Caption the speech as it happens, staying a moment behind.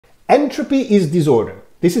Entropy is disorder.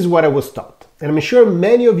 This is what I was taught. And I'm sure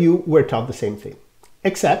many of you were taught the same thing.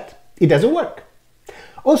 Except it doesn't work.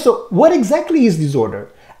 Also, what exactly is disorder?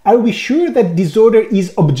 Are we sure that disorder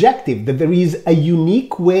is objective, that there is a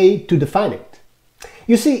unique way to define it?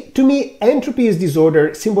 You see, to me, entropy is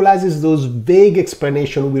disorder symbolizes those vague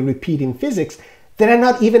explanations we repeat in physics that are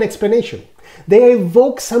not even explanation. They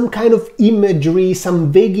evoke some kind of imagery,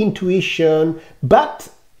 some vague intuition, but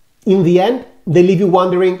in the end, they leave you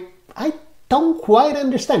wondering, I don't quite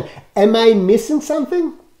understand. Am I missing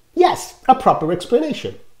something? Yes, a proper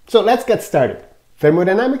explanation. So let's get started.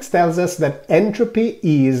 Thermodynamics tells us that entropy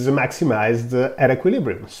is maximized at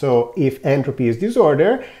equilibrium. So if entropy is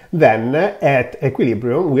disorder, then at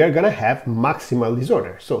equilibrium we are going to have maximal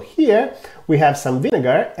disorder. So here we have some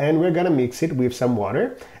vinegar and we're going to mix it with some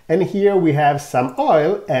water. And here we have some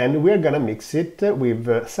oil and we're going to mix it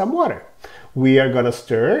with some water. We are going to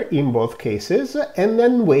stir in both cases and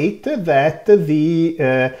then wait that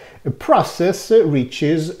the process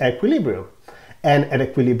reaches equilibrium. And at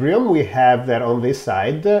equilibrium, we have that on this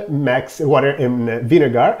side, water and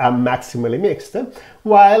vinegar are maximally mixed,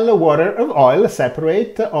 while water and oil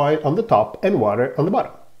separate, oil on the top and water on the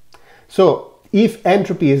bottom. So if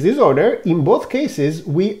entropy is disorder, in both cases,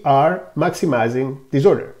 we are maximizing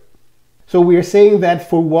disorder. So we are saying that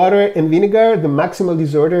for water and vinegar, the maximal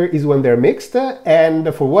disorder is when they're mixed,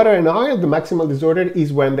 and for water and oil, the maximal disorder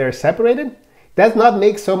is when they're separated. Does not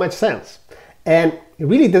make so much sense. And it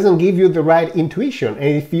really doesn't give you the right intuition. And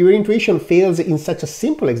if your intuition fails in such a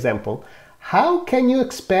simple example, how can you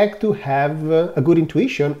expect to have a good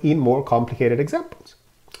intuition in more complicated examples?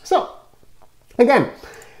 So, again,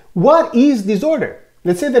 what is disorder?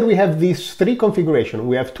 Let's say that we have these three configurations.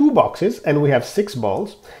 We have two boxes and we have 6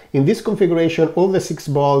 balls. In this configuration, all the 6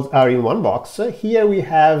 balls are in one box. Here we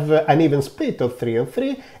have an even split of 3 and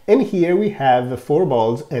 3, and here we have 4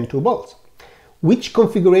 balls and 2 balls. Which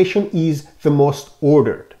configuration is the most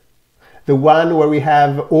ordered? The one where we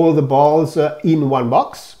have all the balls in one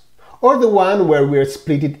box, or the one where we're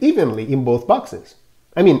split it evenly in both boxes?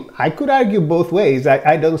 I mean, I could argue both ways.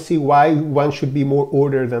 I don't see why one should be more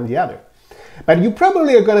ordered than the other. But you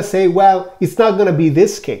probably are going to say, well, it's not going to be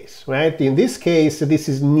this case, right? In this case, this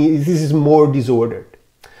is more disordered.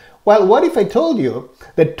 Well, what if I told you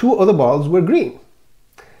that 2 other balls were green?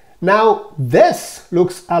 Now, this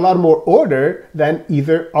looks a lot more ordered than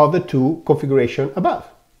either of the 2 configurations above.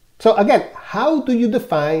 So again, how do you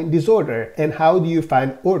define disorder and how do you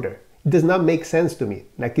find order? It does not make sense to me.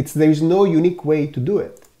 There is no unique way to do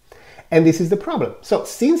it. And this is the problem. So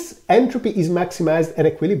since entropy is maximized at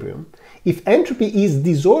equilibrium, if entropy is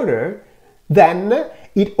disorder, then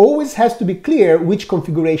it always has to be clear which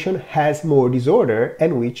configuration has more disorder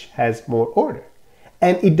and which has more order.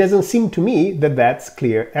 And it doesn't seem to me that that's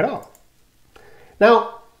clear at all.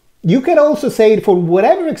 Now, you can also say for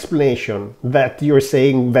whatever explanation that you're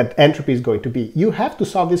saying that entropy is going to be, you have to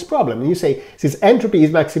solve this problem. And you say, since entropy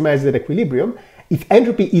is maximized at equilibrium, if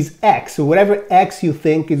entropy is x, so whatever x you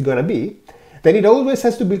think is going to be, then it always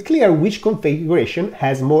has to be clear which configuration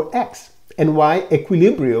has more x and why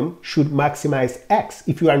equilibrium should maximize x.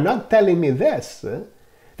 If you are not telling me this,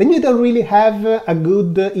 then you don't really have a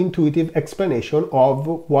good intuitive explanation of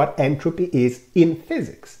what entropy is in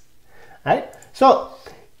physics, right? So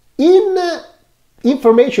in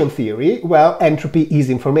information theory, well, entropy is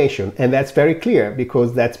information, and that's very clear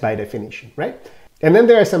because that's by definition, right? And then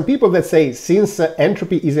there are some people that say, since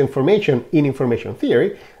entropy is information in information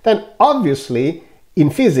theory, then obviously in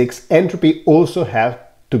physics, entropy also has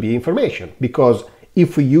to be information, because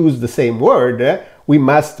if we use the same word, we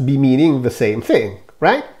must be meaning the same thing,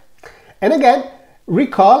 right? And again,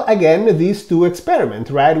 recall again these 2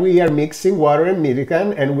 experiments, right? We are mixing water and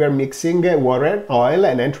vinegar, and we are mixing water and oil,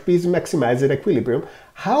 and entropy is maximized at equilibrium.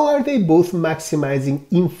 How are they both maximizing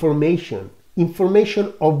information?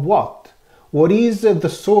 Information of what? What is the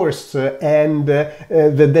source and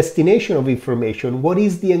the destination of information? What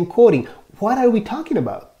is the encoding? What are we talking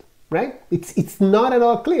about, right? It's not at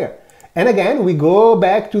all clear. And again, we go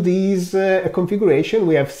back to these configuration.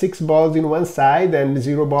 We have 6 balls in one side and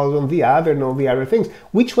 0 balls on the other and all the other things.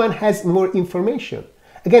 Which one has more information?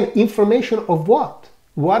 Again, information of what?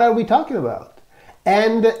 What are we talking about?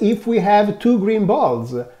 And if we have 2 green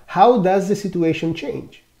balls, how does the situation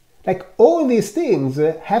change? All these things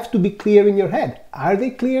have to be clear in your head. Are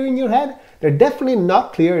they clear in your head? They're definitely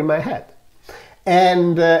not clear in my head.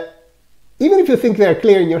 And even if you think they're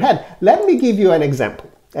clear in your head, let me give you an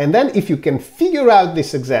example. And then if you can figure out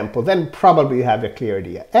this example, then probably you have a clear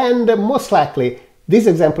idea. And most likely, this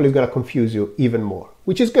example is going to confuse you even more,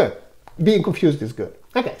 which is good. Being confused is good.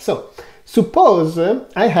 Okay, so suppose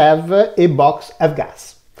I have a box of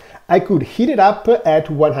gas. I could heat it up at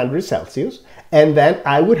 100 Celsius, and then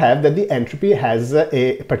I would have that the entropy has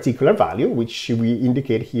a particular value, which we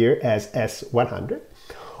indicate here as S100.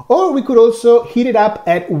 Or we could also heat it up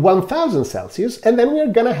at 1000 Celsius, and then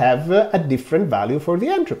we're gonna have a different value for the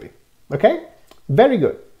entropy. Okay? Very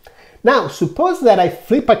good. Now, suppose that I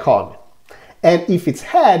flip a coin, and if it's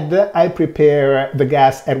head, I prepare the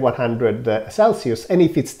gas at 100 Celsius, and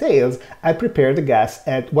if it's tails, I prepare the gas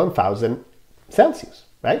at 1000 Celsius,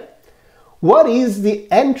 right? What is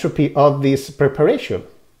the entropy of this preparation?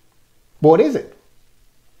 What is it?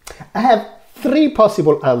 I have three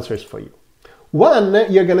possible answers for you. One,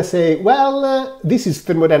 you're going to say, well, this is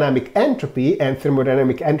thermodynamic entropy, and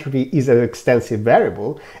thermodynamic entropy is an extensive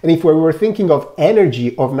variable. And if we were thinking of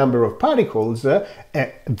energy of number of particles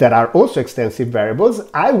that are also extensive variables,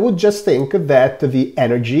 I would just think that the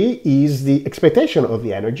energy is the expectation of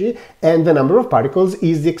the energy, and the number of particles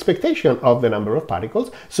is the expectation of the number of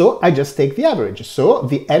particles. So I just take the average. So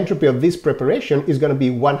the entropy of this preparation is going to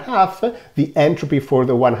be 1/2 the entropy for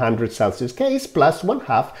the 100 Celsius case plus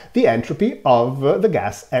 1/2 the entropy of the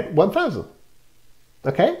gas at 1000.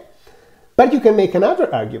 Okay? But you can make another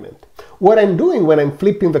argument. What I'm doing when I'm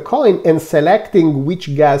flipping the coin and selecting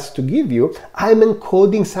which gas to give you, I'm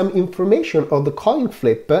encoding some information of the coin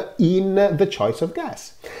flip in the choice of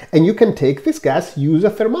gas. And you can take this gas, use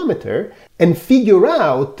a thermometer, and figure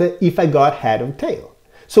out if I got head or tail.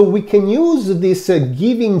 So we can use this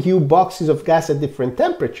giving you boxes of gas at different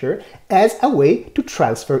temperature as a way to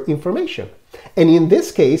transfer information. And in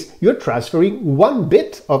this case, you're transferring 1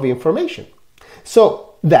 bit of information.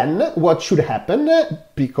 So then what should happen,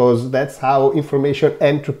 because that's how information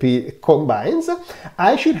entropy combines,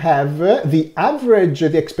 I should have the average,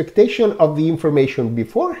 the expectation of the information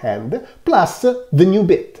beforehand, plus the new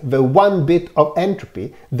bit, the 1 bit of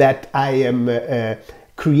entropy that I am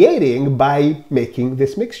creating by making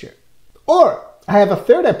this mixture. Or I have a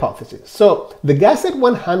third hypothesis. So the gas at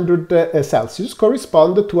 100 Celsius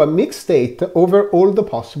corresponds to a mixed state over all the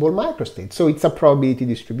possible microstates. So it's a probability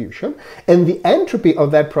distribution, and the entropy of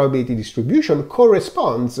that probability distribution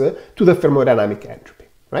corresponds to the thermodynamic entropy,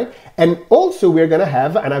 right? And also we're going to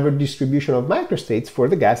have another distribution of microstates for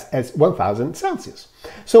the gas at 1000 Celsius.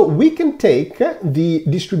 So we can take the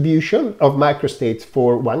distribution of microstates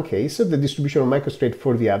for one case, the distribution of microstates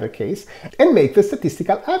for the other case, and make the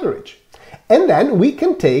statistical average. And then we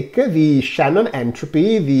can take the Shannon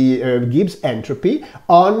entropy, the Gibbs entropy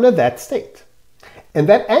on that state. And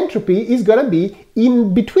that entropy is going to be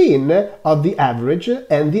in between of the average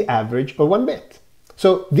and the average of 1 bit.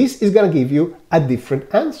 So this is going to give you a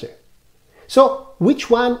different answer. So which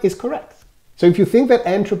one is correct? So if you think that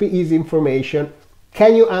entropy is information,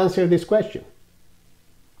 can you answer this question?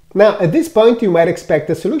 Now, at this point, you might expect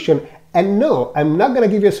a solution. And no, I'm not going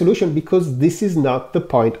to give you a solution because this is not the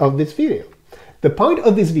point of this video. The point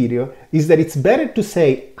of this video is that it's better to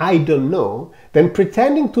say, I don't know, than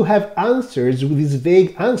pretending to have answers with these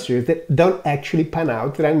vague answers that don't actually pan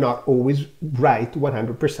out, that are not always right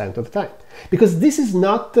 100% of the time. Because this is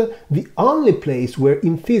not the only place where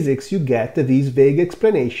in physics you get these vague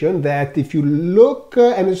explanations that if you look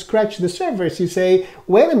and scratch the surface, you say,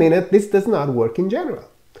 wait a minute, this does not work in general.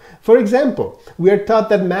 For example, we are taught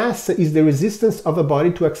that mass is the resistance of a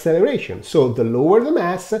body to acceleration. So the lower the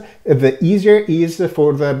mass, the easier it is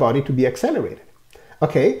for the body to be accelerated.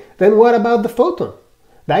 Okay, then what about the photon?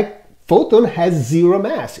 That photon has 0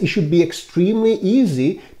 mass. It should be extremely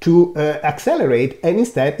easy to accelerate, and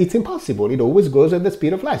instead it's impossible. It always goes at the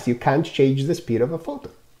speed of light. You can't change the speed of a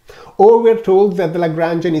photon. Or we're told that the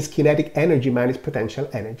Lagrangian is kinetic energy minus potential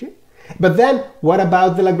energy. But then, what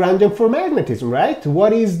about the Lagrangian for magnetism, right?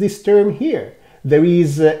 What is this term here? There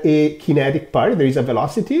is a kinetic part, there is a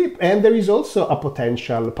velocity, and there is also a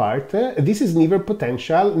potential part. This is neither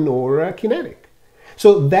potential nor kinetic.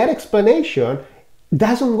 So that explanation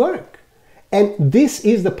doesn't work. And this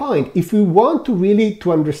is the point. If we want to really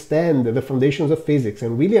understand the foundations of physics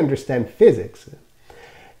and really understand physics,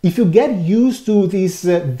 if you get used to these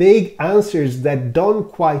vague answers that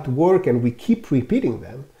don't quite work and we keep repeating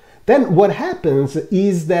them, then what happens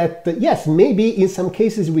is that, yes, maybe in some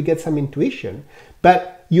cases we get some intuition,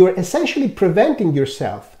 but you're essentially preventing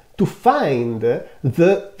yourself to find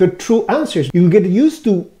the true answers. You get used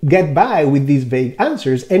to get by with these vague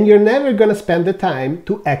answers, and you're never going to spend the time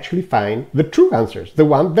to actually find the true answers, the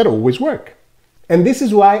ones that always work. And this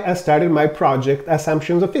is why I started my project,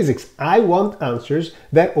 Assumptions of Physics. I want answers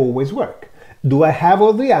that always work. Do I have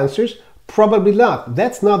all the answers? Probably not.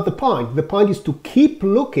 That's not the point. The point is to keep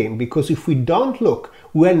looking, because if we don't look,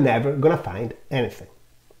 we're never going to find anything.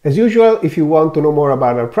 As usual, if you want to know more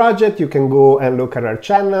about our project, you can go and look at our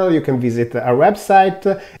channel, you can visit our website.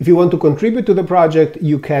 If you want to contribute to the project,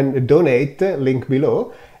 you can donate, link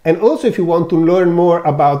below. And also, if you want to learn more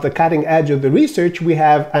about the cutting edge of the research, we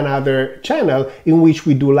have another channel in which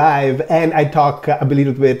we do live, and I talk a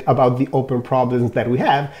little bit about the open problems that we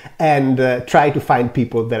have and try to find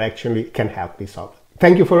people that actually can help me solve it.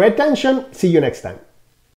 Thank you for your attention. See you next time.